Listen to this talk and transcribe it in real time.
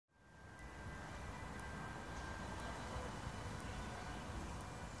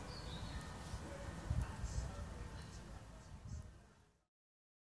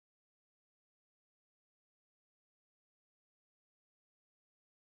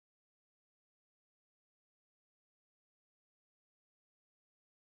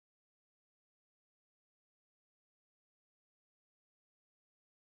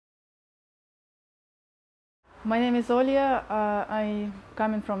My name is Olya. I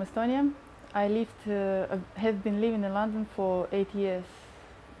coming from Estonia. Have been living in London for 8 years.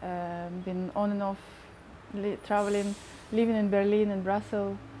 Been on and off traveling, living in Berlin and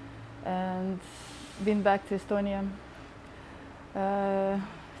Brussels, and been back to Estonia.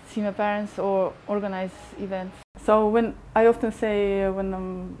 See my parents or organize events. So when I often say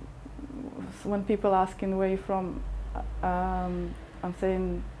when people asking where you from, I'm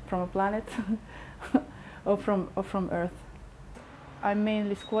saying from a planet or from Earth. I'm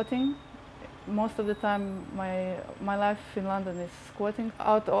mainly squatting. Most of the time, my life in London is squatting.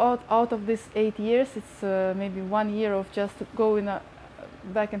 Out of these 8 years, it's maybe 1 year of just going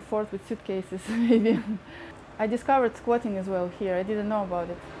back and forth with suitcases. Maybe I discovered squatting as well here. I didn't know about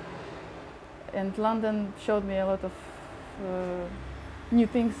it, and London showed me a lot of new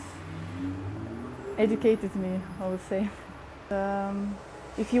things. Educated me, I would say.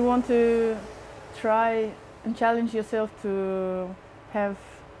 If you want to try and challenge yourself to have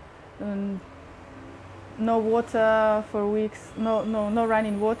no water for weeks, no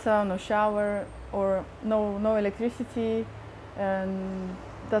running water, no shower, or no electricity, and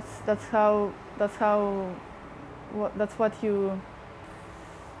that's what you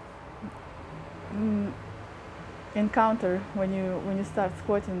encounter when you start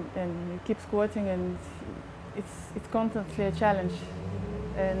squatting, and you keep squatting, and it's constantly a challenge,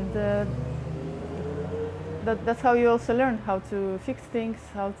 and that's how you also learn how to fix things,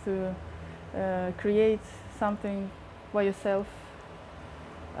 how to create something by yourself.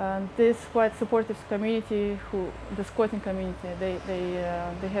 And this quite supportive community, the squatting community,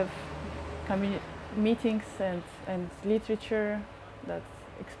 they have meetings and literature that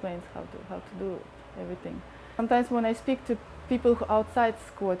explains how to do everything. Sometimes when I speak to people who outside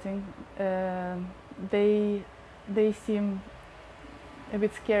squatting, they seem a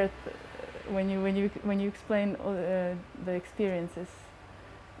bit scared when you explain the experiences,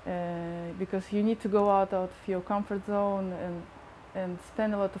 because you need to go out of your comfort zone and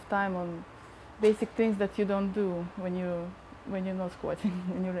spend a lot of time on basic things that you don't do when you're not squatting,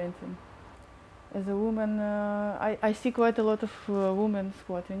 when you're renting. As a woman, I see quite a lot of women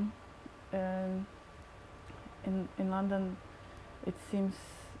squatting. In London, it seems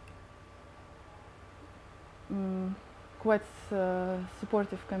quite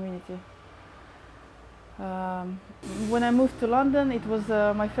supportive community. When I moved to London, it was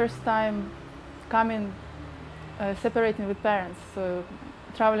my first time coming, separating with parents, so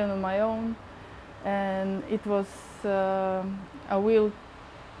traveling on my own, and it was a will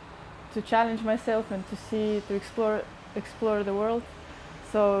to challenge myself and to explore the world.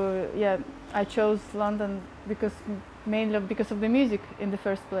 So yeah, I chose London mainly because of the music in the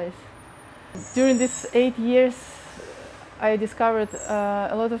first place. During these 8 years, I discovered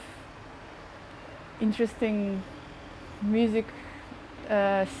a lot of interesting music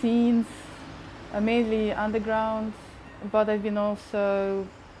scenes, mainly underground, but I've been also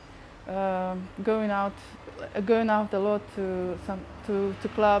going out a lot to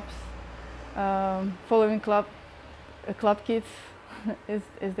clubs, following club kids, as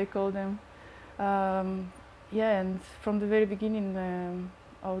they call them. Yeah, and from the very beginning,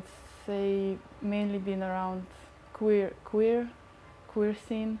 I would say mainly been around queer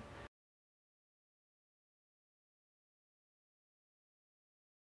scene.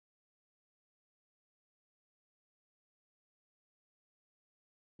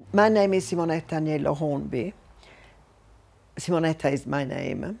 My name is Simonetta Agnello Hornby. Simonetta is my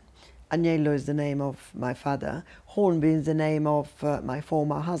name. Agnello is the name of my father. Hornby is the name of my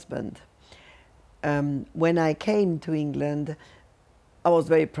former husband. When I came to England, I was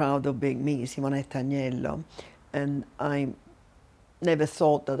very proud of being me, Simonetta Agnello, and I never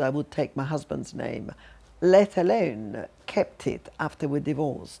thought that I would take my husband's name, let alone kept it after we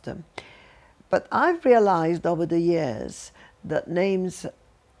divorced. But I've realized over the years that names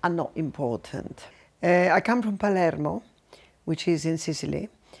are not important. I come from Palermo, which is in Sicily,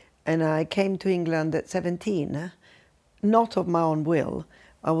 and I came to England at 17, not of my own will.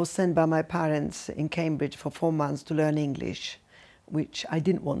 I was sent by my parents in Cambridge for 4 months to learn English, which I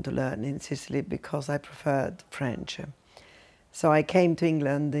didn't want to learn in Sicily because I preferred French. So I came to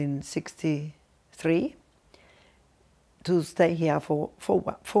England in '63 to stay here for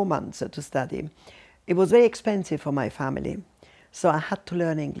 4 months to study. It was very expensive for my family, so I had to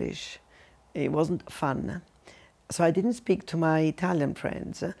learn English. It wasn't fun. So I didn't speak to my Italian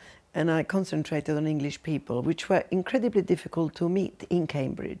friends, and I concentrated on English people, which were incredibly difficult to meet in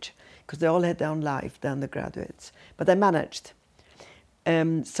Cambridge, because they all had their own life, the undergraduates. But I managed.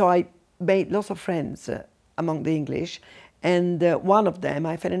 So I made lots of friends among the English, and one of them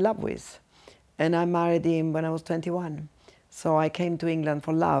I fell in love with. and I married him when I was 21. So I came to England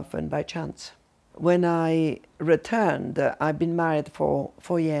for love and by chance. When I returned, I've been married for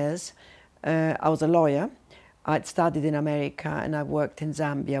 4 years. I was a lawyer. I'd studied in America and I worked in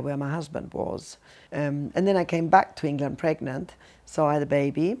Zambia where my husband was. And then I came back to England pregnant, so I had a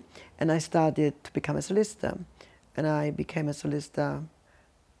baby and I started to become a solicitor. And I became a solicitor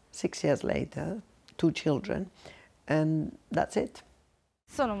 6 years later, 2 children, and that's it.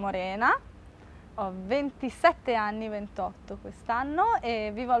 Sono Morena, ho 27 anni, 28 quest'anno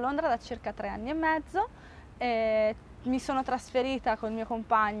e vivo a Londra da circa 3 anni e mezzo. Mi sono trasferita col mio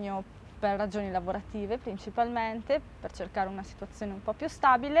compagno per ragioni lavorative principalmente, per cercare una situazione un po' più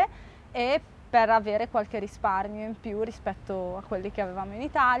stabile e per avere qualche risparmio in più rispetto a quelli che avevamo in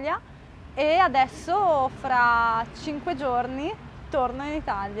Italia. E adesso fra 5 giorni torno in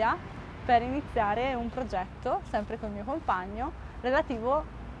Italia per iniziare un progetto, sempre con il mio compagno, relativo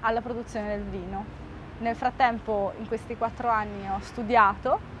alla produzione del vino. Nel frattempo, in questi 4 anni ho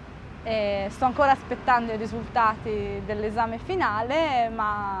studiato e sto ancora aspettando i risultati dell'esame finale,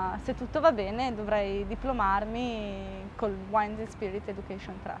 ma se tutto va bene dovrei diplomarmi col Wine and Spirit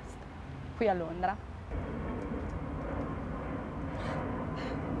Education Trust, qui a Londra.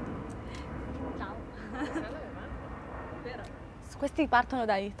 Ciao! Questi partono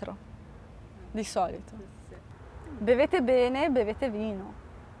da Itro, di solito. Bevete bene, bevete vino.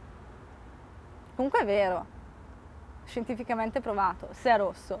 Comunque è vero. Scientificamente provato, se è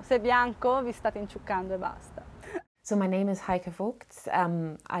rosso, se è bianco vi state inciuccando e basta. So my name is Heike.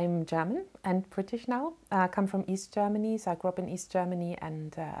 I'm German and British now. I come from East Germany, so I grew up in East Germany,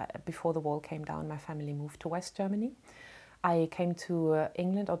 and before the wall came down my family moved to West Germany. I came to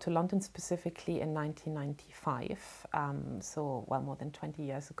England, or to London specifically, in 1995, so well more than 20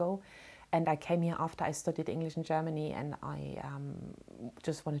 years ago. And I came here after I studied English in Germany, and I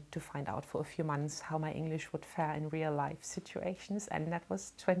just wanted to find out for a few months how my English would fare in real life situations, and that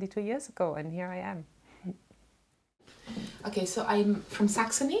was 22 years ago, and here I am. Okay, so I'm from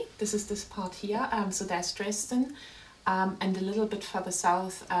Saxony. This is this part here, so there's Dresden, and a little bit further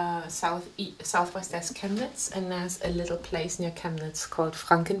south, southwest there's Chemnitz, and there's a little place near Chemnitz called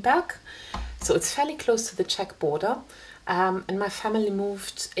Frankenberg. So it's fairly close to the Czech border. And my family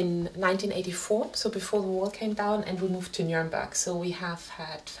moved in 1984, so before the wall came down, and we moved to Nuremberg. So we have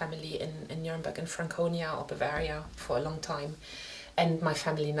had family in Nuremberg and Franconia or Bavaria for a long time. And my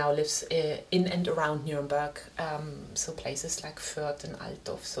family now lives in and around Nuremberg, so places like Fürth and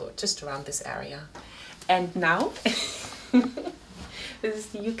Altdorf, so just around this area. And now, this is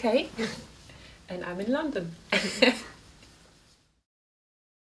the UK, and I'm in London.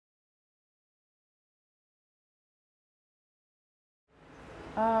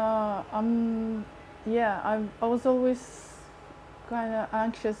 I was always kind of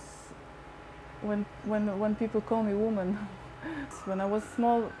anxious when people call me woman. When I was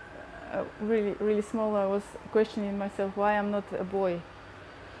small, really small, I was questioning myself why I'm not a boy.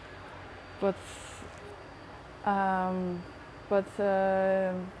 But I'm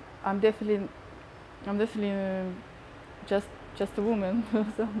definitely just a woman.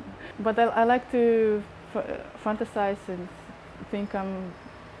 But I like to fantasize and think I'm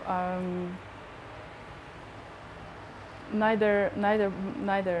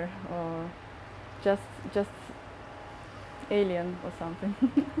neither, or just alien or something.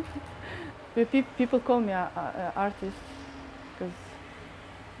 People call me an artist because,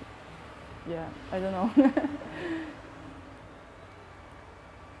 yeah, I don't know.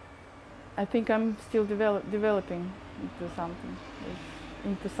 I think I'm still developing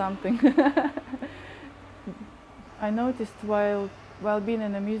into something. I noticed while being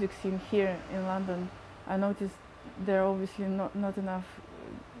in the music scene here in London, I noticed there are obviously not enough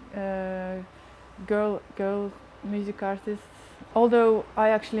girl music artists. Although I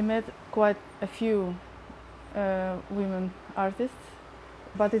actually met quite a few women artists,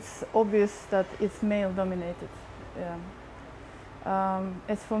 but it's obvious that it's male dominated. Yeah.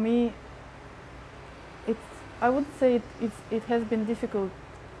 As for me, I would say it has been difficult.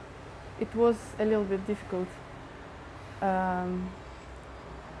 It was a little bit difficult.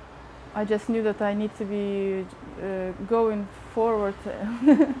 I just knew that I need to be going forward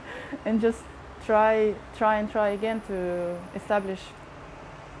and just try again to establish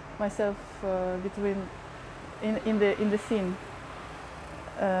myself in the scene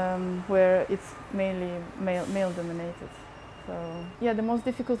where it's mainly male dominated. So yeah, the most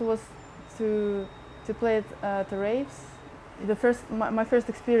difficult was to play at the raves. My first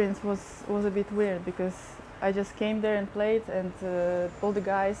experience was a bit weird because I just came there and played, and all the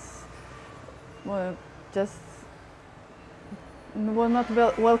guys were not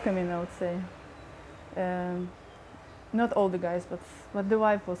welcoming, I would say. Not all the guys, but the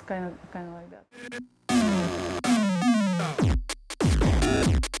vibe was kind of like that.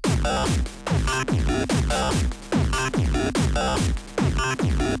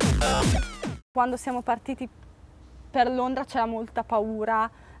 Quando siamo partiti per Londra c'era molta paura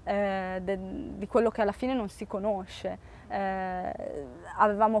di quello che alla fine non si conosce.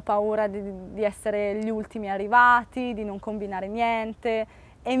 Avevamo paura di essere gli ultimi arrivati, di non combinare niente,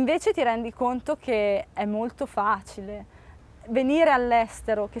 e invece ti rendi conto che è molto facile. Venire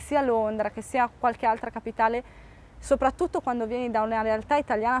all'estero, che sia Londra, che sia qualche altra capitale, soprattutto quando vieni da una realtà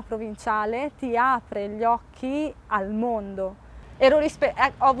italiana provinciale, ti apre gli occhi al mondo.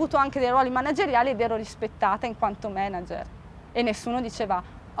 Ho avuto anche dei ruoli manageriali ed ero rispettata in quanto manager, e nessuno diceva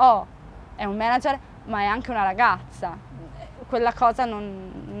 «Oh, è un manager, ma è anche una ragazza». Quella cosa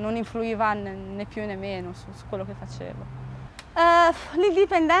non influiva né più né meno su quello che facevo.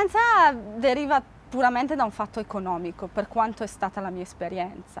 L'indipendenza deriva puramente da un fatto economico, per quanto è stata la mia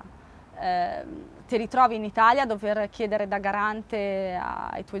esperienza. Ti ritrovi in Italia a dover chiedere da garante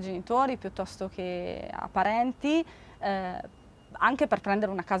ai tuoi genitori piuttosto che a parenti, anche per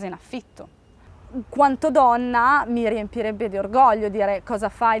prendere una casa in affitto. Quanto donna mi riempirebbe di orgoglio dire cosa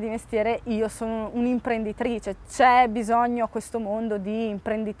fai di mestiere, io sono un'imprenditrice. C'è bisogno a questo mondo di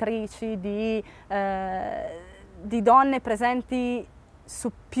imprenditrici, di donne presenti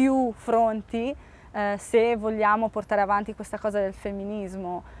su più fronti se vogliamo portare avanti questa cosa del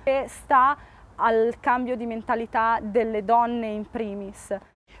femminismo, e sta al cambio di mentalità delle donne in primis.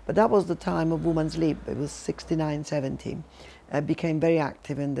 But that was the time of women's lib. It was 69-70. I became very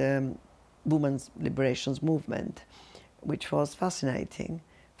active in the women's liberations movement, which was fascinating,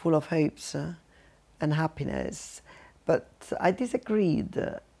 full of hopes and happiness. But I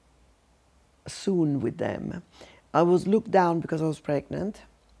disagreed soon with them. I was looked down because I was pregnant.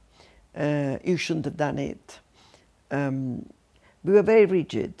 You shouldn't have done it. We were very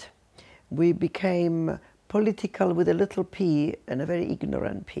rigid. We became political with a little p and a very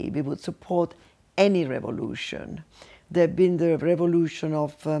ignorant p. We would support any revolution. There had been the revolution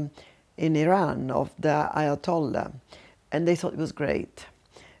of in Iran of the Ayatollah, and they thought it was great.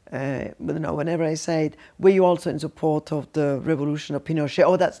 But you know, whenever I said, "Were you also in support of the revolution of Pinochet?"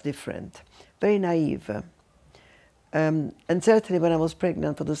 Oh, that's different. Very naive. And certainly when I was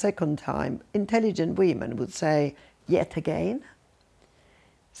pregnant for the second time, intelligent women would say, "Yet again?"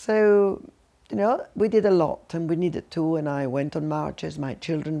 So, you know, we did a lot, and we needed to, and I went on marches, my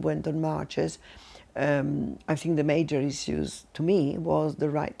children went on marches. I think the major issues to me was the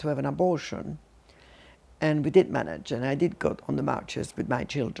right to have an abortion. And we did manage, and I did go on the marches with my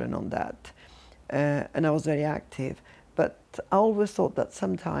children on that. And I was very active. But I always thought that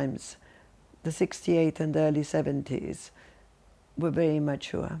sometimes the 68 and the early 70s were very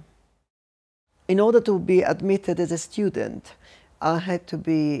immature. In order to be admitted as a student, I had to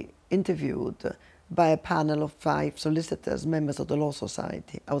be interviewed by a panel of 5 solicitors, members of the Law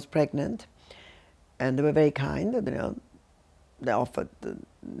Society. I was pregnant, and they were very kind. You know, they offered,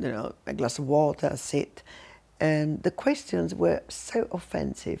 you know, a glass of water, a sit, and the questions were so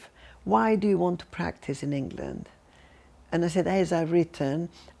offensive. Why do you want to practice in England? And I said, as I've written,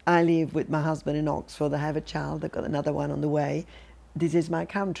 I live with my husband in Oxford. I have a child. I've got another one on the way. This is my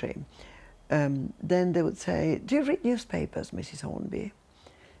country. Then they would say, "Do you read newspapers, Mrs. Hornby?"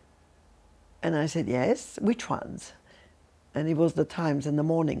 And I said, "Yes." "Which ones?" And it was the Times and the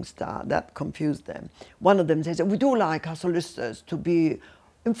Morning Star. That confused them. One of them says, "We do like our solicitors to be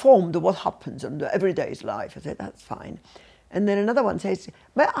informed of what happens in the everyday's life." I said, "That's fine." And then another one says,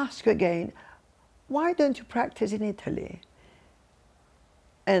 "May I ask you again, why don't you practice in Italy?"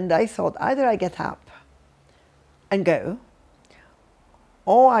 And I thought, either I get up and go,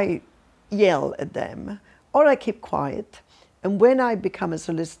 or I yell at them, or I keep quiet. And when I become a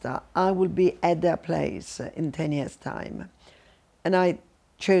solicitor, I will be at their place in 10 years' time. And I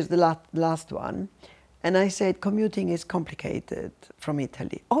chose the last one. And I said, "Commuting is complicated from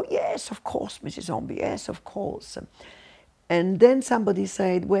Italy." "Oh, yes, of course, Mrs. Hornby, yes, of course." And then somebody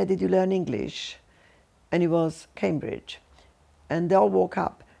said, "Where did you learn English?" And it was Cambridge. And they all woke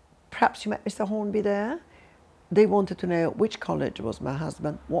up. "Perhaps you met Mr. Hornby there?" They wanted to know which college was my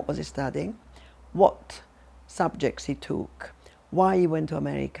husband, what was he studying, what subjects he took, why he went to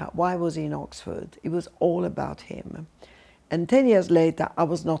America, why was he in Oxford. It was all about him. And 10 years later, I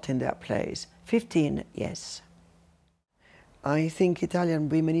was not in their place. 15, yes. I think Italian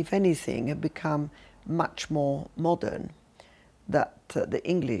women, if anything, have become much more modern than the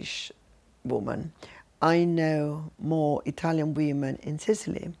English woman. I know more Italian women in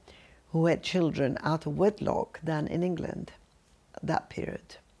Sicily who had children out of wedlock than in England at that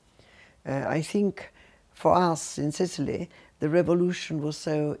period. I think for us in Sicily, the revolution was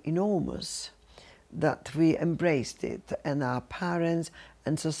so enormous that we embraced it, and our parents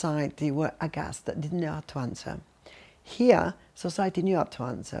and society were aghast, didn't know how to answer. Here, society knew how to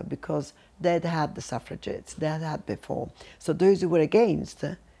answer because they'd had the suffragettes, they had had before. So those who were against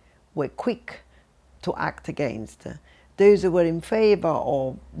were quick to act against. Those who were in favour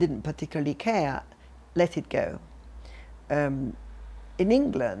or didn't particularly care, let it go. In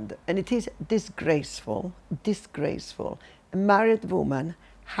England, and it is disgraceful, a married woman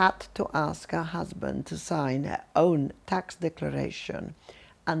had to ask her husband to sign her own tax declaration.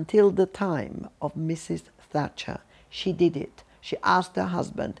 Until the time of Mrs. Thatcher, she did it. She asked her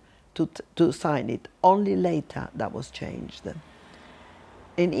husband to sign it. Only later that was changed.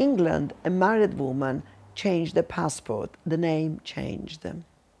 In England, a married woman changed the passport, the name changed.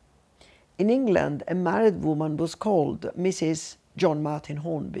 In England, a married woman was called Mrs. John Martin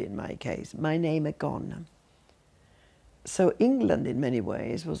Hornby, in my case. My name had gone. So England, in many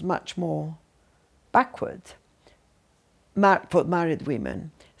ways, was much more backward for married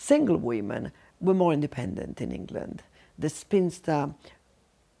women. Single women were more independent in England. The spinster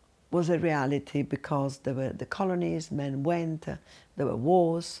was a reality because there were the colonies, men went, there were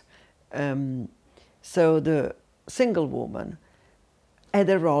wars. So the single woman had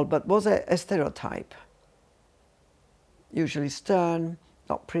a role, but was a stereotype. Usually stern,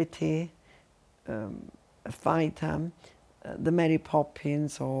 not pretty, a fighter, the Mary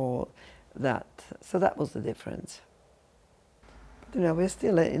Poppins or that. So that was the difference. But, you know, we're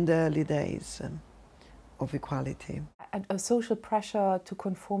still in the early days of equality. A social pressure to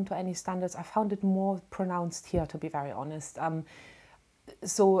conform to any standards, I found it more pronounced here, to be very honest.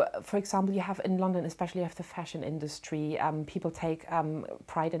 So, for example, you have in London, especially you have the fashion industry, people take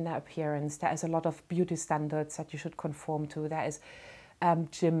pride in their appearance. There is a lot of beauty standards that you should conform to. There is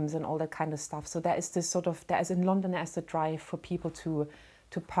gyms and all that kind of stuff. So there is this sort of, in London, there's a drive for people to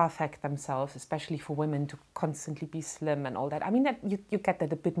perfect themselves, especially for women, to constantly be slim and all that. I mean, you get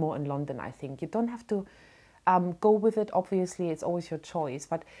that a bit more in London, I think. You don't have to go with it, obviously, it's always your choice.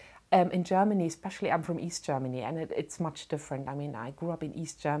 But in Germany, especially, I'm from East Germany, and it's much different. I mean, I grew up in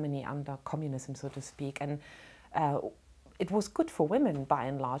East Germany under communism, so to speak, and it was good for women by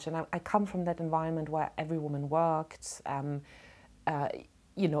and large. And I come from that environment where every woman worked.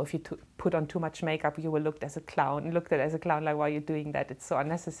 You know, if you put on too much makeup, you were looked at as a clown, like, why are you doing that? It's so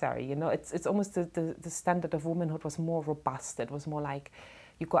unnecessary, you know. It's almost the standard of womanhood was more robust. It was more like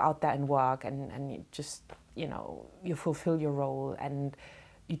you go out there and work and you just, you know, you fulfill your role and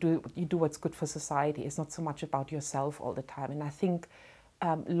you do what's good for society. It's not so much about yourself all the time. And I think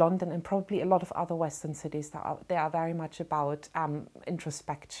London and probably a lot of other Western cities, they are very much about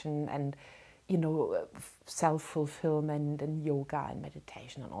introspection and, you know, self-fulfillment and yoga and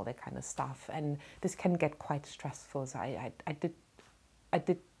meditation and all that kind of stuff. And this can get quite stressful. So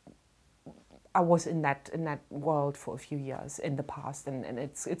I was in that world for a few years in the past, and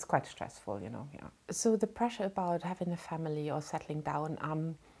it's quite stressful, you know. Yeah. So the pressure about having a family or settling down,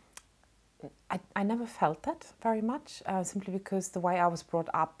 I never felt that very much, simply because the way I was brought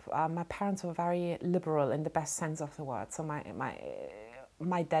up, my parents were very liberal in the best sense of the word. So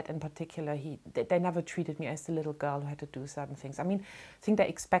my dad in particular, they never treated me as the little girl who had to do certain things. I mean, I think they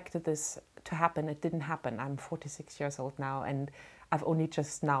expected this to happen. It didn't happen. I'm 46 years old now, and I've only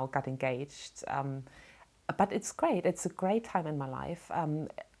just now got engaged. But it's great. It's a great time in my life.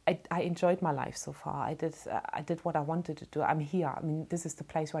 I enjoyed my life so far. I did what I wanted to do. I'm here. I mean, this is the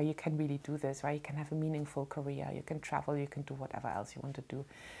place where you can really do this, where you can have a meaningful career. You can travel. You can do whatever else you want to do.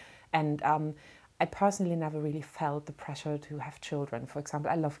 And I personally never really felt the pressure to have children. For example,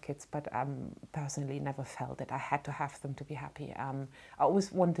 I love kids, but personally never felt that I had to have them to be happy. I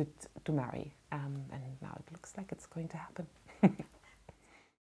always wanted to marry, and now it looks like it's going to happen.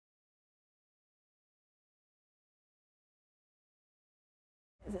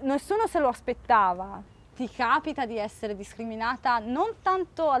 Nessuno se lo aspettava. Ti capita di essere discriminata non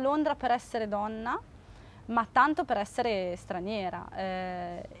tanto a Londra per essere donna, ma tanto per essere straniera.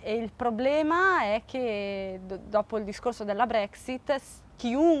 E il problema è che dopo il discorso della Brexit,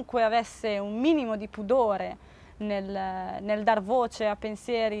 chiunque avesse un minimo di pudore nel dar voce a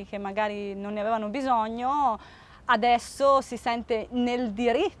pensieri che magari non ne avevano bisogno, adesso si sente nel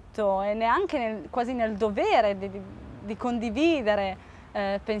diritto e neanche quasi nel dovere di condividere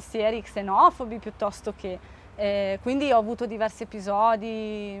pensieri xenofobi piuttosto che... quindi ho avuto diversi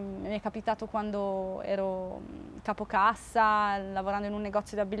episodi. Mi è capitato quando ero capocassa lavorando in un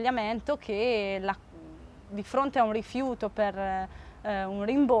negozio di abbigliamento che di fronte a un rifiuto per un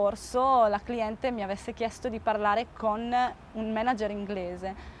rimborso la cliente mi avesse chiesto di parlare con un manager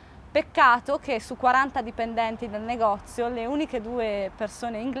inglese. Peccato che su 40 dipendenti del negozio le uniche 2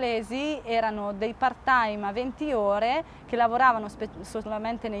 persone inglesi erano dei part-time a 20 ore che lavoravano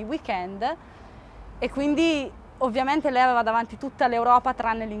solamente nei weekend, e quindi ovviamente lei aveva davanti tutta l'Europa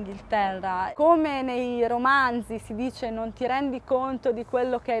tranne l'Inghilterra. Come nei romanzi si dice non ti rendi conto di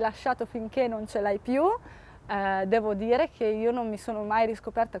quello che hai lasciato finché non ce l'hai più, devo dire che io non mi sono mai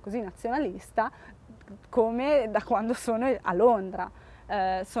riscoperta così nazionalista come da quando sono a Londra.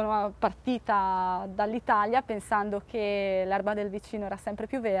 Sono partita dall'Italia pensando che l'erba del vicino era sempre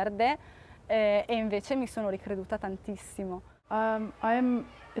più verde, e invece mi sono ricreduta tantissimo. I am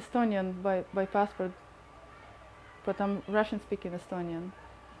Estonian by passport, but I'm Russian speaking Estonian.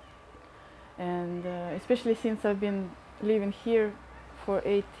 And especially since I've been living here for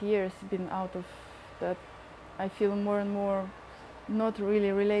 8 years, been out of that, I feel more and more not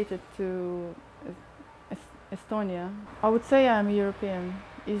really related to Estonia. I would say I'm European.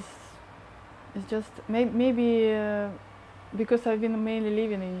 It's just maybe because I've been mainly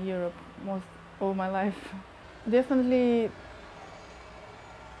living in Europe all my life. Definitely,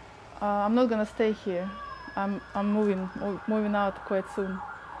 I'm not gonna stay here. I'm moving out quite soon,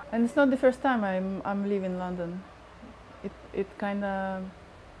 and it's not the first time I'm leaving London. It kind of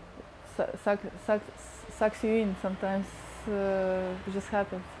sucks you in sometimes. It just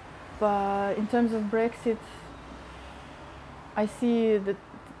happens. But in terms of Brexit, I see that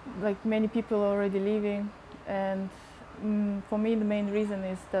like many people already leaving, and for me the main reason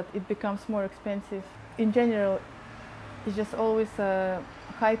is that it becomes more expensive. In general, it's just always a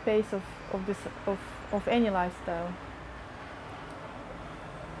high pace of any lifestyle.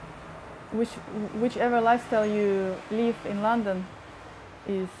 Whichever lifestyle you live in London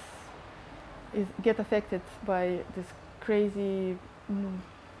is get affected by this crazy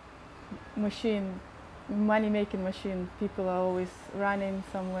machine, money-making machine. People are always running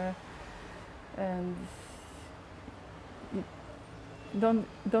somewhere, and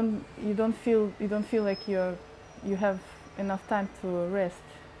you don't feel like you have enough time to rest,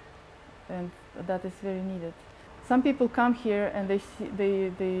 and that is very needed. Some people come here and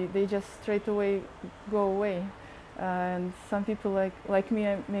they just straight away go away, and some people like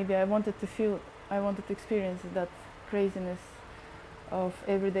me, maybe I wanted to experience that craziness of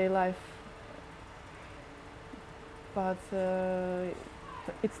everyday life. But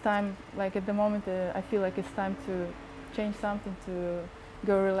it's time, like at the moment, I feel like it's time to change something, to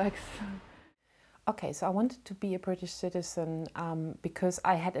go relax. Okay, so I wanted to be a British citizen because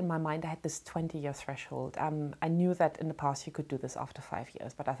I had in my mind, I had this 20-year threshold. I knew that in the past you could do this after 5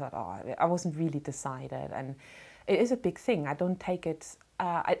 years, but I thought, I wasn't really decided. And it is a big thing. I don't take it,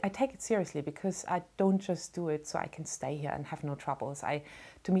 I take it seriously because I don't just do it so I can stay here and have no troubles.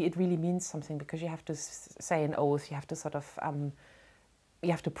 To me, it really means something because you have to say an oath, you have to sort of, you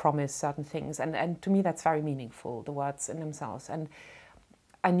have to promise certain things. And to me, that's very meaningful, the words in themselves. And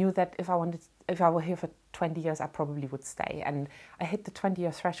I knew that if I were here for 20 years, I probably would stay. And I hit the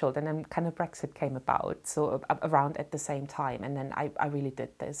 20-year threshold, and then kind of Brexit came about, so around at the same time. And then I really did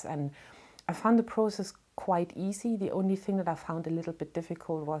this. And I found the process quite easy. The only thing that I found a little bit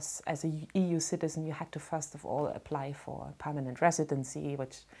difficult was, as an EU citizen, you had to first of all apply for permanent residency,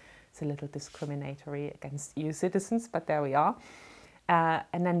 which is a little discriminatory against EU citizens, but there we are.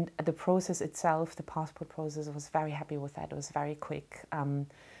 And then the process itself, the passport process, I was very happy with that. It was very quick.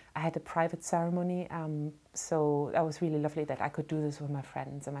 I had a private ceremony, so that was really lovely that I could do this with my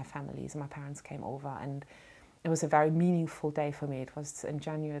friends and my families, and my parents came over, and it was a very meaningful day for me. It was in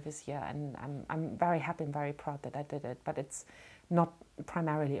January this year, and I'm very happy and very proud that I did it, but it's not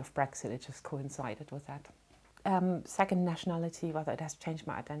primarily of Brexit, it just coincided with that. Second, nationality, whether it has changed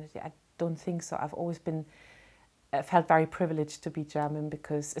my identity, I don't think so. I've always been felt very privileged to be German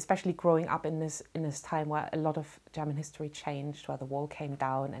because, especially growing up in this time where a lot of German history changed, where the wall came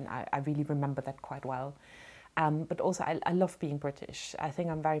down, and I really remember that quite well. But also I love being British. I think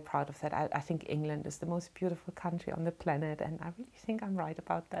I'm very proud of that. I think England is the most beautiful country on the planet, and I really think I'm right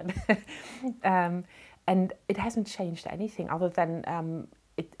about that. And it hasn't changed anything other than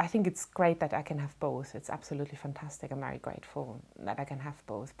I think it's great that I can have both. It's absolutely fantastic. I'm very grateful that I can have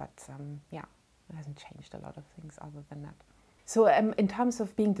both, but yeah. It hasn't changed a lot of things other than that. So in terms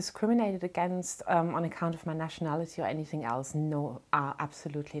of being discriminated against on account of my nationality or anything else, no,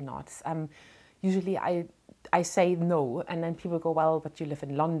 absolutely not. Usually I say no, and then people go, well, but you live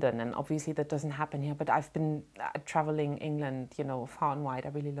in London, and obviously that doesn't happen here. But I've been traveling England, you know, far and wide. I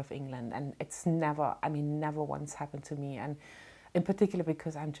really love England, and it's never once happened to me. And in particular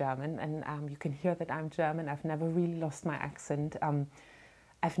because I'm German, and you can hear that I'm German. I've never really lost my accent.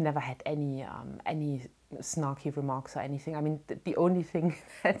 I've never had any snarky remarks or anything. I mean, the only thing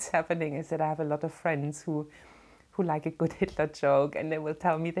that's happening is that I have a lot of friends who like a good Hitler joke, and they will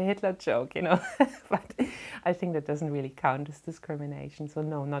tell me the Hitler joke, you know. But I think that doesn't really count as discrimination, so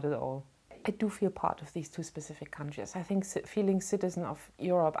no, not at all. I do feel part of these two specific countries. I think feeling citizen of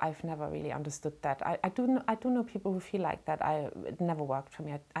Europe, I've never really understood that. I do know people who feel like that. It never worked for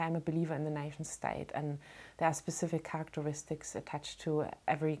me. I am a believer in the nation state, and there are specific characteristics attached to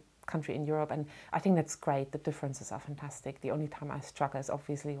every country in Europe, and I think that's great. The differences are fantastic. The only time I struggle is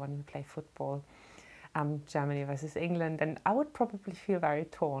obviously when we play football, Germany versus England, and I would probably feel very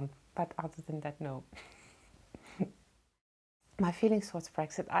torn, but other than that, no. My feelings towards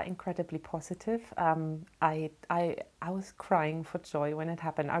Brexit are incredibly positive. I was crying for joy when it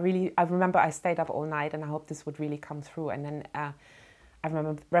happened. I remember I stayed up all night and I hoped this would really come through, and then I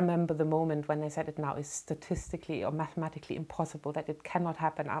remember the moment when they said it now is statistically or mathematically impossible, that it cannot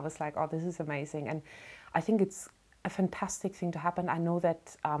happen. I was like, oh, this is amazing. And I think it's a fantastic thing to happen. I know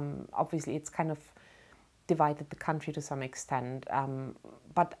that obviously it's kind of divided the country to some extent,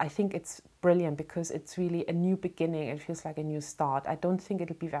 but I think it's brilliant because it's really a new beginning. It feels like a new start. I don't think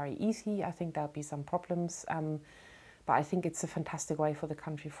it'll be very easy. I think there'll be some problems, but I think it's a fantastic way for the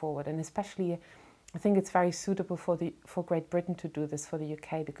country forward, and especially I think it's very suitable for Great Britain to do this for the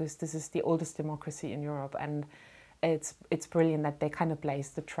UK, because this is the oldest democracy in Europe, and it's brilliant that they kind of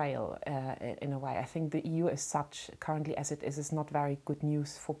blaze the trail in a way. I think the EU as such, currently as it is not very good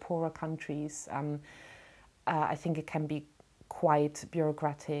news for poorer countries. I think it can be quite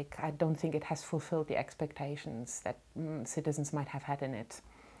bureaucratic. I don't think it has fulfilled the expectations that citizens might have had in it.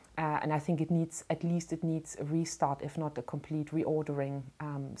 And I think it needs a restart, if not a complete reordering.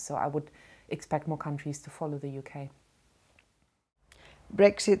 So I would expect more countries to follow the UK.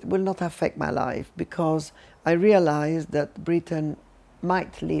 Brexit will not affect my life because I realized that Britain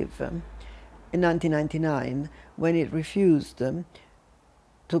might leave in 1999 when it refused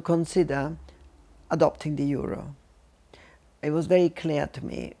to consider adopting the euro. It was very clear to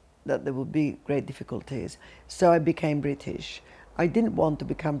me that there would be great difficulties, so I became British. I didn't want to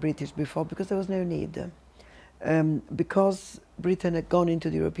become British before because there was no need. Because Britain had gone into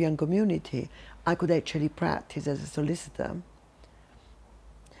the European community, I could actually practice as a solicitor.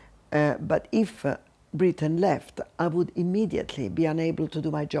 But if Britain left, I would immediately be unable to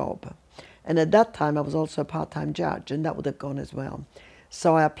do my job. And at that time, I was also a part-time judge, and that would have gone as well.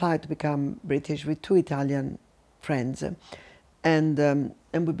 So I applied to become British with 2 Italian friends, and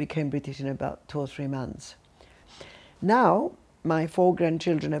we became British in about 2 or 3 months. Now, my 4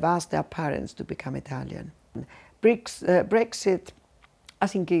 grandchildren have asked their parents to become Italian. Brexit, I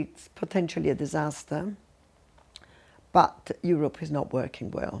think it's potentially a disaster, but Europe is not working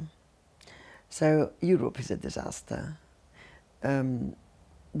well. So Europe is a disaster.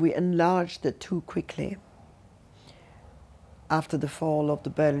 We enlarged it too quickly. After the fall of the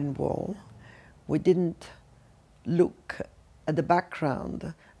Berlin Wall, we didn't look at the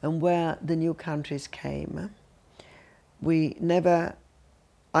background and where the new countries came. We never,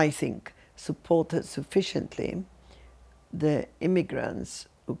 I think, supported sufficiently the immigrants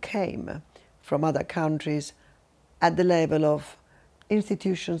who came from other countries at the level of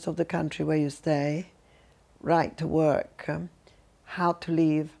institutions of the country where you stay, right to work, how to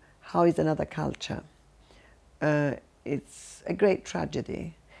live, how is another culture. It's a great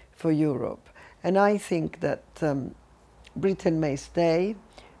tragedy for Europe. And I think that Britain may stay.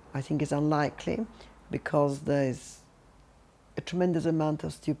 I think it's unlikely because there's a tremendous amount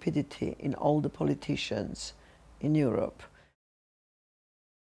of stupidity in all the politicians in Europe.